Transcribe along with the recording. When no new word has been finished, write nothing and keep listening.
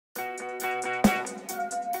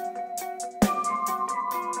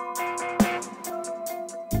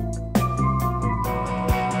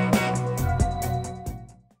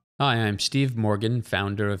Hi, I'm Steve Morgan,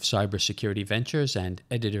 founder of Cybersecurity Ventures and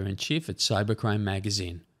editor-in-chief at Cybercrime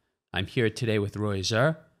magazine. I'm here today with Roy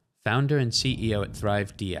Zur, founder and CEO at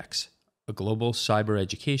ThriveDX, a global cyber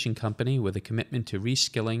education company with a commitment to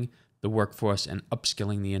reskilling the workforce and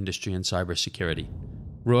upskilling the industry in cybersecurity.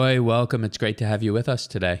 Roy, welcome. It's great to have you with us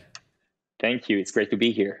today. Thank you. It's great to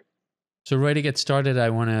be here. So, Roy, to get started,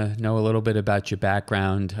 I want to know a little bit about your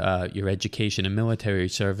background, your education and military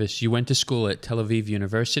service. You went to school at Tel Aviv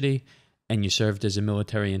University, and you served as a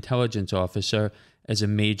military intelligence officer as a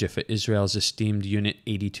major for Israel's esteemed Unit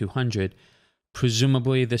 8200.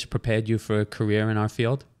 Presumably, this prepared you for a career in our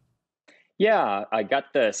field? Yeah, I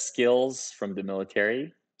got the skills from the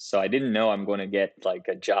military. So I didn't know I'm going to get like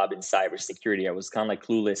a job in cybersecurity. I was kind of like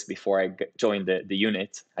clueless before joined the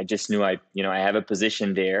unit. I just knew I have a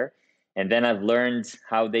position there. And then I've learned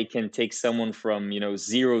how they can take someone from,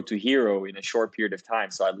 zero to hero in a short period of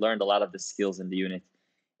time. So I learned a lot of the skills in the unit.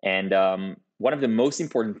 And one of the most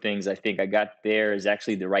important things I think I got there is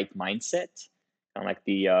actually the right mindset. Kind of like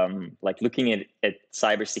like looking at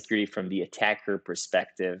cybersecurity from the attacker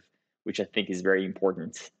perspective, which I think is very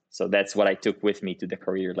important. So that's what I took with me to the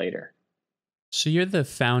career later. So you're the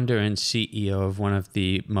founder and CEO of one of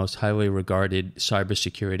the most highly regarded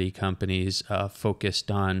cybersecurity companies,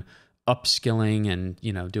 focused on upskilling and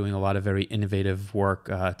doing a lot of very innovative work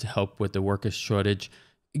to help with the worker shortage.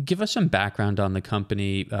 Give us some background on the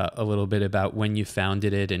company, a little bit about when you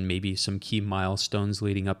founded it and maybe some key milestones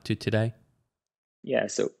leading up to today. Yeah,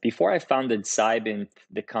 so before I founded Cybint,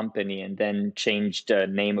 the company, and then changed the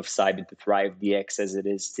name of Cybint to ThriveDX as it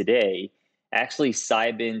is today, actually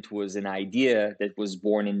Cybint was an idea that was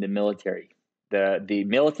born in the military. The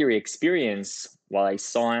military experience, while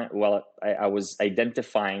I was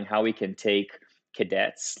identifying how we can take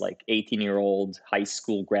cadets, like 18-year-old high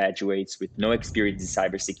school graduates with no experience in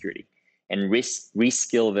cybersecurity, and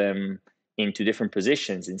reskill them into different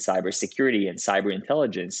positions in cybersecurity and cyber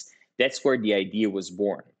intelligence. That's where the idea was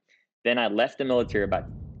born. Then I left the military about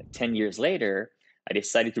 10 years later. I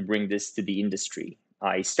decided to bring this to the industry.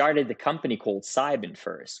 I started the company called Cybin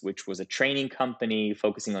first, which was a training company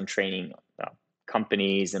focusing on training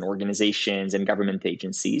companies and organizations and government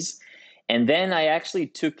agencies. And then I actually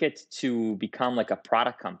took it to become like a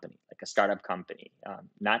product company, like a startup company,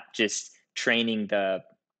 not just training the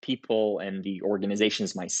people and the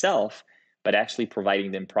organizations myself, but actually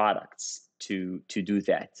providing them products to do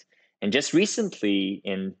that. And just recently,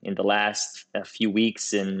 in the last few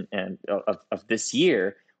weeks of this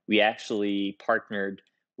year, we actually partnered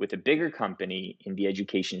with a bigger company in the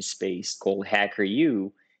education space called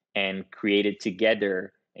HackerU and created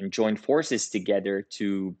together and joined forces together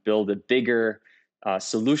to build a bigger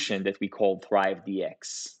solution that we call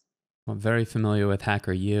ThriveDX. I'm very familiar with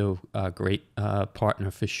HackerU, a great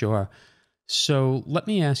partner for sure. So let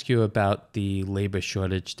me ask you about the labor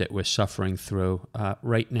shortage that we're suffering through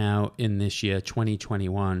right now in this year,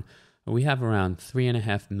 2021. We have around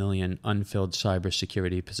 3.5 million unfilled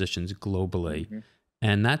cybersecurity positions globally, Mm-hmm.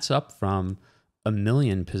 and that's up from a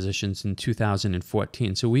million positions in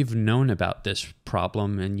 2014. So we've known about this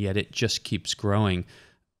problem, and yet it just keeps growing.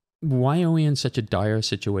 Why are we in such a dire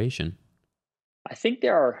situation? I think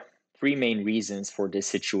there are three main reasons for this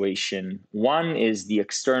situation. One is the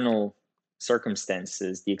external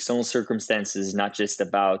circumstances. The external circumstances is not just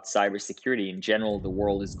about cybersecurity. In general, the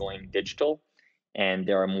world is going digital, and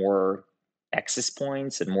there are more access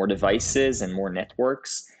points and more devices and more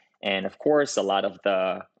networks. And of course, a lot of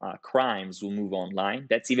the crimes will move online.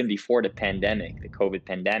 That's even before the pandemic, the COVID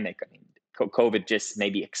pandemic. I mean, COVID just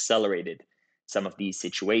maybe accelerated some of these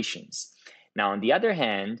situations. Now, on the other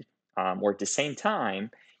hand, or at the same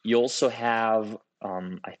time, you also have,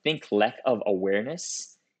 I think, lack of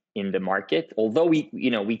awareness in the market. Although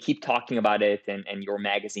we keep talking about it, and your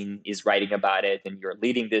magazine is writing about it, and you're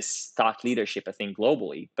leading this thought leadership, I think,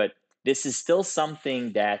 globally. But this is still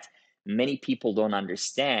something that many people don't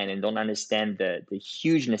understand, and don't understand the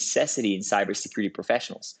huge necessity in cybersecurity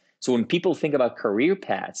professionals. So when people think about career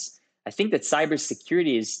paths, I think that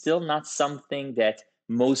cybersecurity is still not something that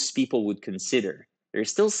most people would consider. There's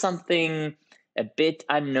still something a bit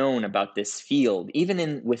unknown about this field,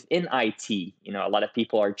 even within IT. A lot of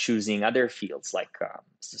people are choosing other fields like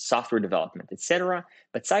software development, etc.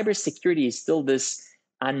 But cybersecurity is still this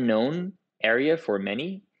unknown area for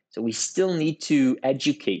many. So we still need to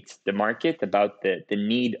educate the market about the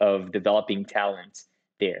need of developing talent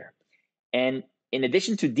there. And in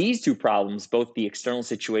addition to these two problems, both the external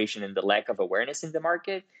situation and the lack of awareness in the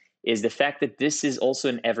market, is the fact that this is also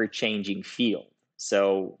an ever-changing field.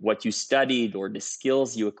 So what you studied or the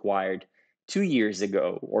skills you acquired 2 years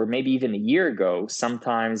ago, or maybe even a year ago,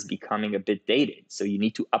 sometimes becoming a bit dated. So you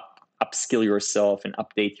need to upskill yourself and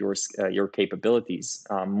update your capabilities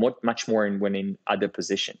much more when in other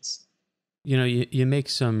positions. You make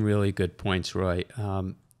some really good points, Roy.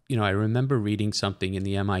 I remember reading something in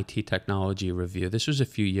the MIT Technology Review. This was a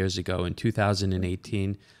few years ago in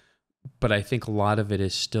 2018, but I think a lot of it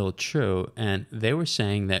is still true. And they were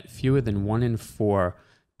saying that fewer than 1 in 4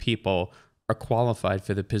 people are qualified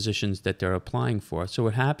for the positions that they're applying for. So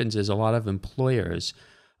what happens is a lot of employers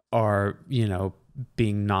are,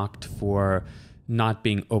 being knocked for not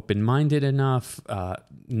being open-minded enough,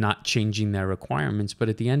 not changing their requirements. But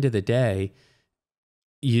at the end of the day,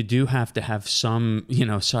 you do have to have some,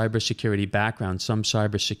 cybersecurity background, some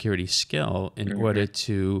cybersecurity skill in order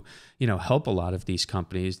to, help a lot of these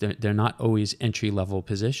companies. They're not always entry-level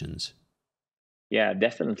positions. Yeah,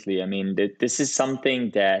 definitely. I mean, this is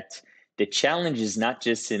something that the challenge is not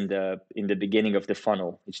just in the beginning of the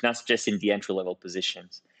funnel. It's not just in the entry level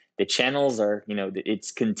positions. The channels are,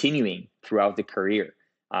 it's continuing throughout the career.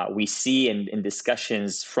 We see in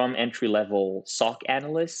discussions from entry level SOC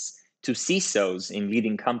analysts to CISOs in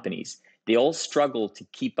leading companies, they all struggle to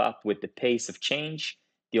keep up with the pace of change.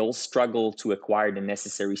 They all struggle to acquire the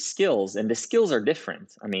necessary skills, and the skills are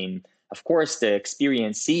different. I mean, of course, the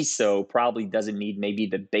experienced CISO probably doesn't need maybe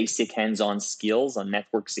the basic hands-on skills on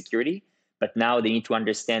network security, but now they need to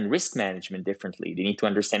understand risk management differently. They need to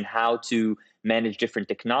understand how to manage different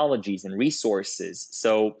technologies and resources.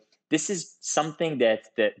 So this is something that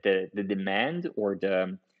the demand or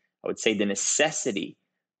I would say the necessity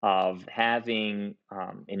of having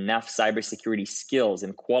enough cybersecurity skills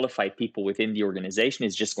and qualified people within the organization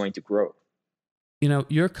is just going to grow.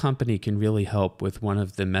 Your company can really help with one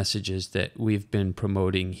of the messages that we've been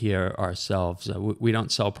promoting here ourselves. We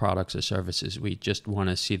don't sell products or services. We just want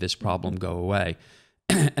to see this problem go away.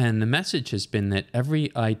 And the message has been that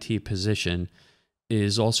every IT position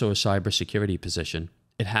is also a cybersecurity position.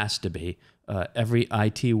 It has to be. Every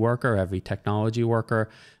IT worker, every technology worker,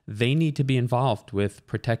 they need to be involved with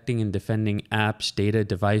protecting and defending apps, data,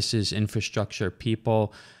 devices, infrastructure,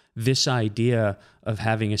 people. This idea of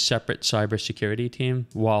having a separate cybersecurity team,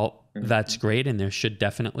 while that's great and there should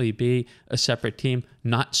definitely be a separate team,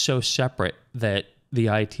 not so separate that the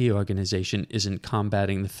IT organization isn't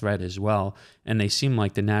combating the threat as well. And they seem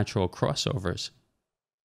like the natural crossovers.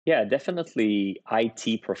 Yeah, definitely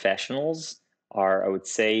IT professionals are, I would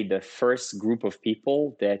say, the first group of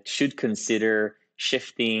people that should consider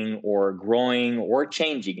shifting or growing or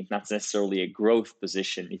changing. It's not necessarily a growth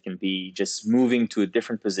position. It can be just moving to a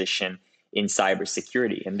different position in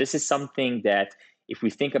cybersecurity. And this is something that if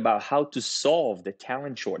we think about how to solve the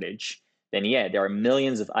talent shortage, then yeah, there are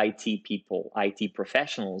millions of IT people, IT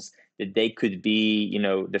professionals that they could be,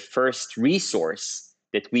 the first resource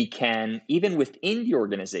that we can, even within the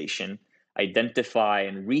organization, identify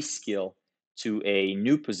and reskill to a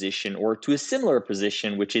new position or to a similar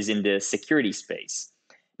position, which is in the security space.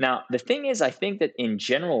 Now, the thing is, I think that in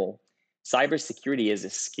general, cybersecurity is a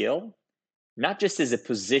skill, not just as a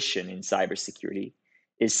position in cybersecurity,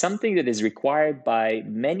 is something that is required by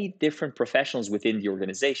many different professionals within the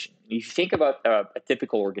organization. If you think about a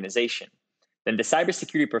typical organization, then the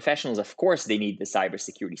cybersecurity professionals, of course, they need the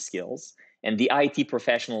cybersecurity skills. And the IT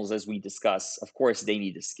professionals, as we discuss, of course, they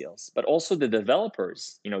need the skills. But also the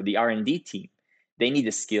developers, the R&D team, they need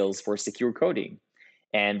the skills for secure coding.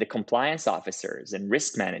 And the compliance officers and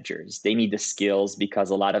risk managers, they need the skills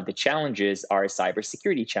because a lot of the challenges are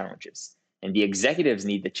cybersecurity challenges. And the executives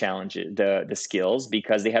need the skills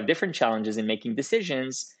because they have different challenges in making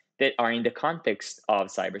decisions that are in the context of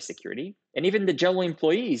cybersecurity. And even the general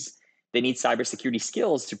employees, they need cybersecurity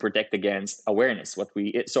skills to protect against against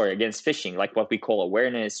phishing, like what we call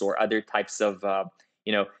awareness or other types of,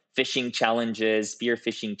 phishing challenges, spear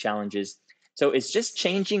phishing challenges. So it's just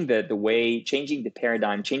changing changing the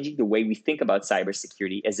paradigm, changing the way we think about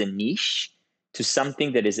cybersecurity as a niche to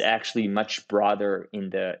something that is actually much broader in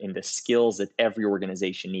the skills that every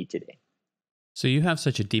organization needs today. So you have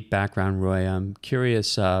such a deep background, Roy. I'm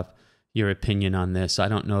curious your opinion on this. I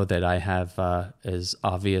don't know that I have as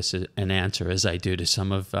obvious an answer as I do to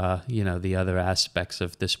some of the other aspects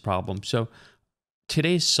of this problem. So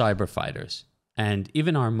today's cyber fighters, and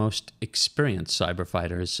even our most experienced cyber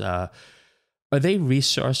fighters, are they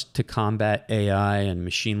resourced to combat AI and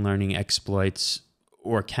machine learning exploits,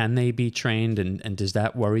 or can they be trained? And does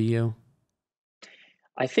that worry you?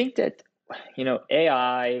 I think that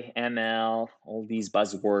AI, ML, all these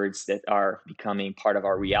buzzwords that are becoming part of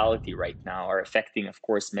our reality right now are affecting, of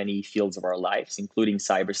course, many fields of our lives, including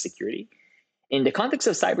cybersecurity. In the context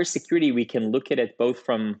of cybersecurity, we can look at it both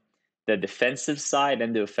from the defensive side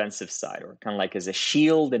and the offensive side, or kind of like as a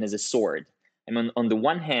shield and as a sword. And on the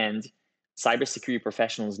one hand, cybersecurity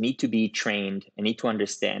professionals need to be trained and need to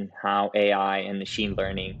understand how AI and machine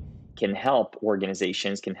learning can help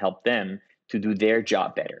organizations, can help them to do their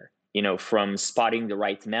job better. From spotting the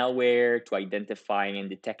right malware to identifying and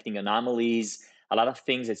detecting anomalies, a lot of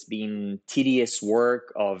things that's been tedious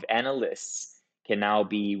work of analysts can now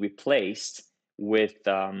be replaced with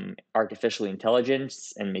artificial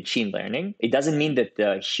intelligence and machine learning. It doesn't mean that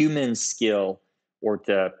the human skill or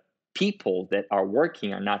the people that are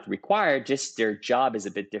working are not required, just their job is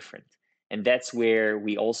a bit different. And that's where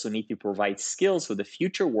we also need to provide skills for the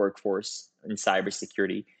future workforce in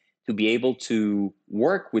cybersecurity to be able to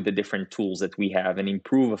work with the different tools that we have and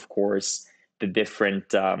improve, of course, the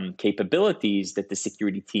different capabilities that the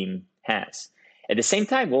security team has. At the same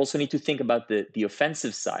time, we also need to think about the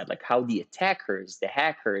offensive side, like how the attackers, the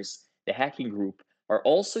hackers, the hacking group are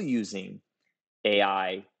also using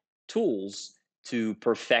AI tools to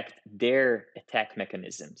perfect their attack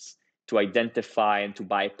mechanisms, to identify and to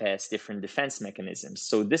bypass different defense mechanisms.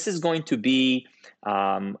 So this is going to be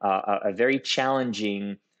a very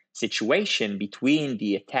challenging situation between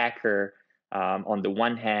the attacker on the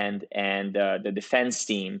one hand and the defense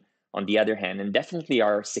team on the other hand. And definitely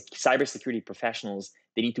our cybersecurity professionals,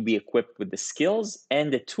 they need to be equipped with the skills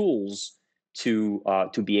and the tools to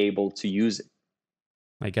be able to use it.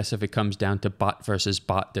 I guess if it comes down to bot versus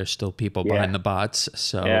bot, there's still people behind Yeah. the bots.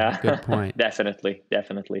 So Yeah, good point. definitely,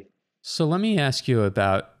 definitely. So let me ask you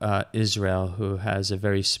about Israel, who has a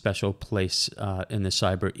very special place in the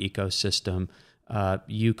cyber ecosystem.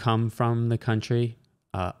 You come from the country.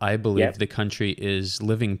 I believe Yep. the country is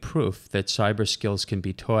living proof that cyber skills can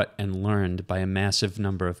be taught and learned by a massive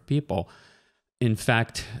number of people. In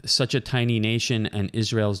fact, such a tiny nation, and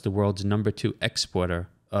Israel's the world's #2 exporter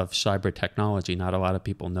of cyber technology. Not a lot of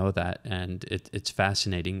people know that, and it's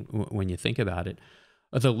fascinating when you think about it.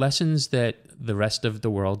 Are the lessons that the rest of the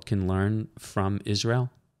world can learn from Israel?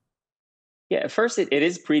 Yeah, first, it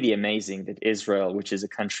is pretty amazing that Israel, which is a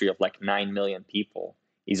country of like 9 million people,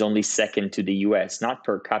 is only second to the US, not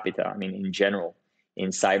per capita, I mean, in general,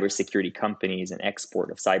 in cybersecurity companies and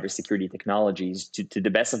export of cybersecurity technologies. To the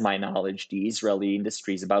best of my knowledge, the Israeli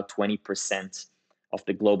industry is about 20% of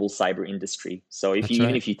the global cyber industry. So That's even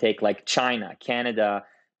right. if you take like China, Canada,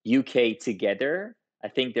 UK together, I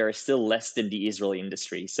think there are still less than the Israeli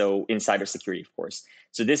industry. So in cybersecurity, of course.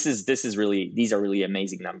 So this is really, these are really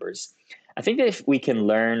amazing numbers. I think that if we can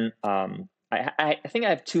learn, I think I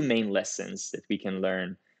have two main lessons that we can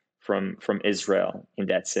learn from Israel in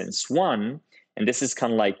that sense. One, and this is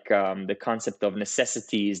kind of like the concept of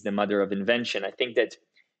necessity is the mother of invention. I think that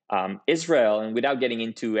Israel, and without getting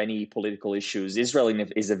into any political issues, Israel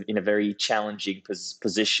is in a very challenging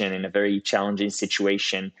position, in a very challenging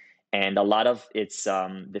situation, and a lot of its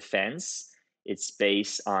defense, it's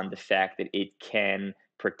based on the fact that it can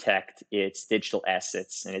protect its digital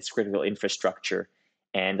assets and its critical infrastructure.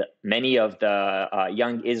 And many of the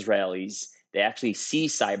young Israelis, they actually see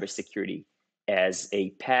cybersecurity as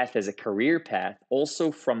a path, as a career path,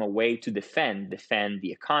 also from a way to defend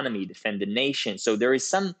the economy, defend the nation. So there is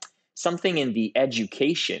something in the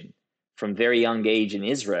education from very young age in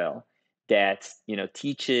Israel that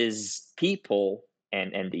teaches people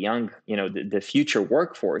and the young, the future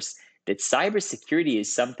workforce, that cybersecurity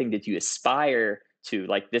is something that you aspire to.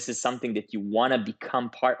 Like, this is something that you want to become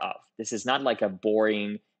part of. This is not like a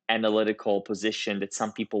boring analytical position that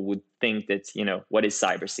some people would think that, what is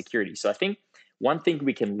cybersecurity? So I think one thing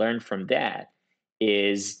we can learn from that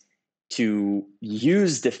is to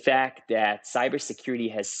use the fact that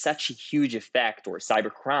cybersecurity has such a huge effect, or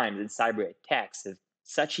cybercrimes and cyber attacks have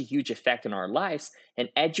such a huge effect on our lives, and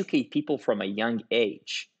educate people from a young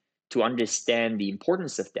age to understand the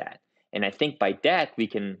importance of that. And I think by that we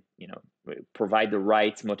can, provide the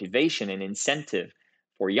right motivation and incentive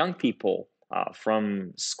for young people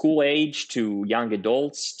from school age to young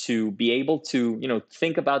adults to be able to,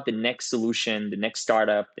 think about the next solution, the next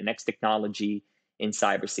startup, the next technology in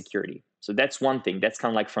cybersecurity. So that's one thing. That's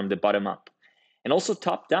kind of like from the bottom up, and also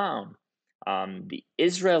top down. The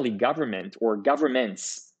Israeli government, or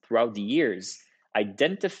governments throughout the years,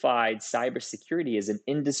 identified cybersecurity as an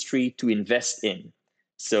industry to invest in.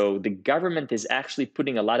 So the government is actually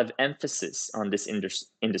putting a lot of emphasis on this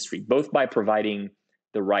industry, both by providing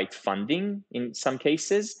the right funding in some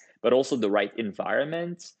cases, but also the right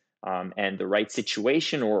environment and the right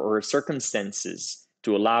situation or circumstances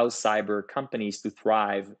to allow cyber companies to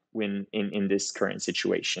thrive when in this current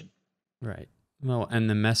situation. Right. Well, and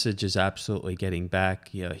the message is absolutely getting back.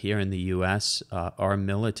 Here in the U.S., our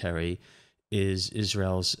military is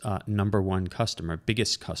Israel's #1 customer,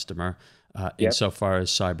 biggest customer Yep. insofar as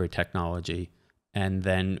cyber technology. And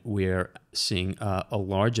then we're seeing a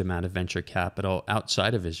large amount of venture capital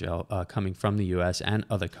outside of Israel coming from the US and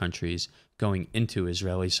other countries going into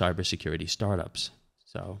Israeli cybersecurity startups.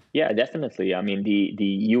 So Yeah, definitely. I mean,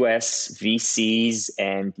 the U.S. VCs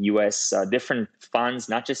and U.S. Different funds,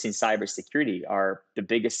 not just in cybersecurity, are the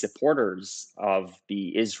biggest supporters of the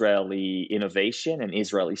Israeli innovation and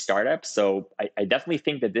Israeli startups. So I definitely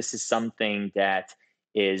think that this is something that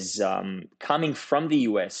is coming from the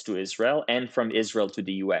U.S. to Israel and from Israel to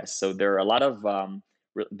the U.S. So there are a lot of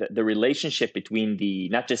the relationship between the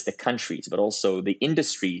not just the countries but also the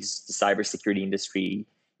industries, the cybersecurity industry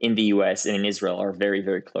in the US and in Israel are very,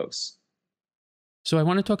 very close. So I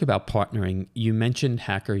want to talk about partnering. You mentioned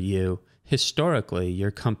HackerU. Historically, your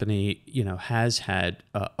company, has had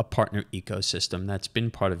a partner ecosystem that's been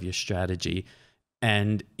part of your strategy.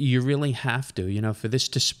 And you really have to, for this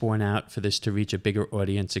to spawn out, for this to reach a bigger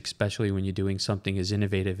audience, especially when you're doing something as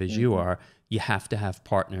innovative as you are, you have to have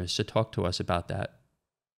partners. So talk to us about that.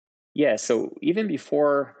 Yeah, so even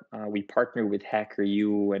before we partnered with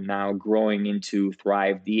HackerU and now growing into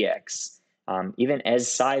ThriveDX, even as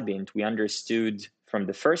Cybint, we understood from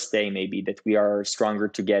the first day maybe that we are stronger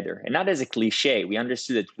together. And not as a cliche, we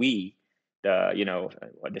understood that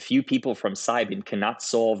the few people from Cybint cannot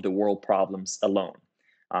solve the world problems alone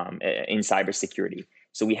in cybersecurity.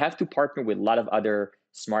 So we have to partner with a lot of other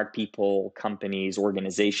smart people, companies,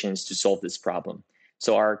 organizations to solve this problem.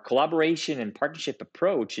 So our collaboration and partnership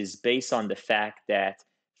approach is based on the fact that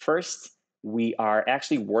first, we are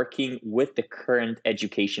actually working with the current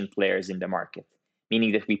education players in the market,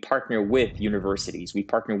 meaning that we partner with universities, we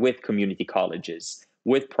partner with community colleges,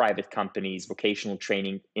 with private companies, vocational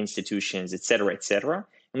training institutions, et cetera, et cetera.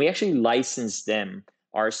 And we actually license them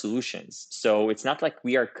our solutions. So it's not like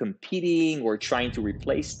we are competing or trying to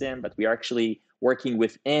replace them, but we are actually working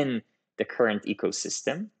within the current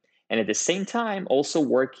ecosystem. And at the same time, also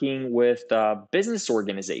working with business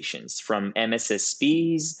organizations from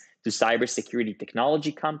MSSPs to cybersecurity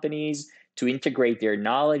technology companies to integrate their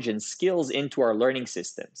knowledge and skills into our learning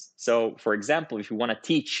systems. So, for example, if you want to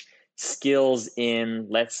teach skills in,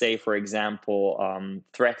 let's say, for example,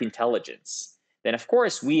 threat intelligence, then of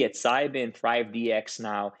course we at Cybint, ThriveDX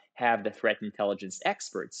now have the threat intelligence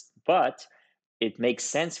experts, but it makes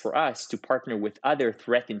sense for us to partner with other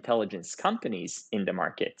threat intelligence companies in the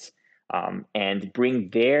market and bring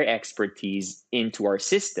their expertise into our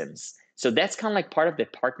systems. So that's kind of like part of the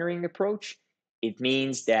partnering approach. It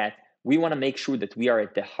means that we want to make sure that we are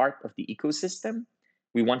at the heart of the ecosystem.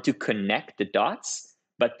 We want to connect the dots,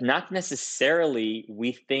 but not necessarily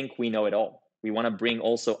we think we know it all. We want to bring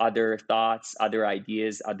also other thoughts, other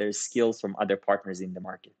ideas, other skills from other partners in the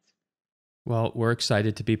market. Well, we're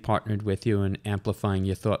excited to be partnered with you in amplifying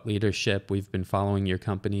your thought leadership. We've been following your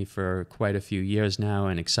company for quite a few years now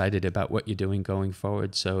and excited about what you're doing going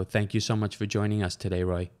forward. So thank you so much for joining us today,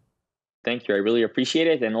 Roy. Thank you. I really appreciate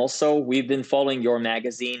it. And also, we've been following your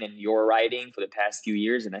magazine and your writing for the past few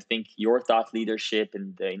years. And I think your thought leadership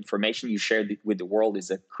and the information you shared with the world is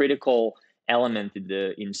a critical element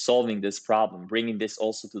in solving this problem, bringing this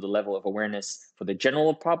also to the level of awareness for the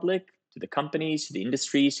general public, to the companies, to the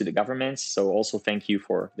industries, to the governments. So also thank you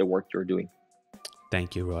for the work you're doing.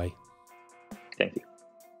 Thank you, Roy. Thank you.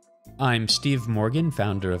 I'm Steve Morgan,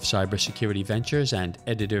 founder of Cybersecurity Ventures and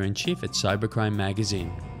editor-in-chief at Cybercrime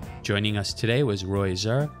magazine. Joining us today was Roy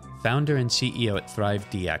Zur, founder and CEO at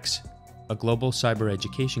ThriveDX, a global cyber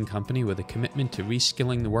education company with a commitment to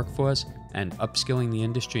reskilling the workforce and upskilling the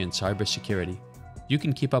industry in cybersecurity. You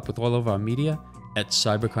can keep up with all of our media at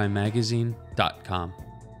cybercrimemagazine.com.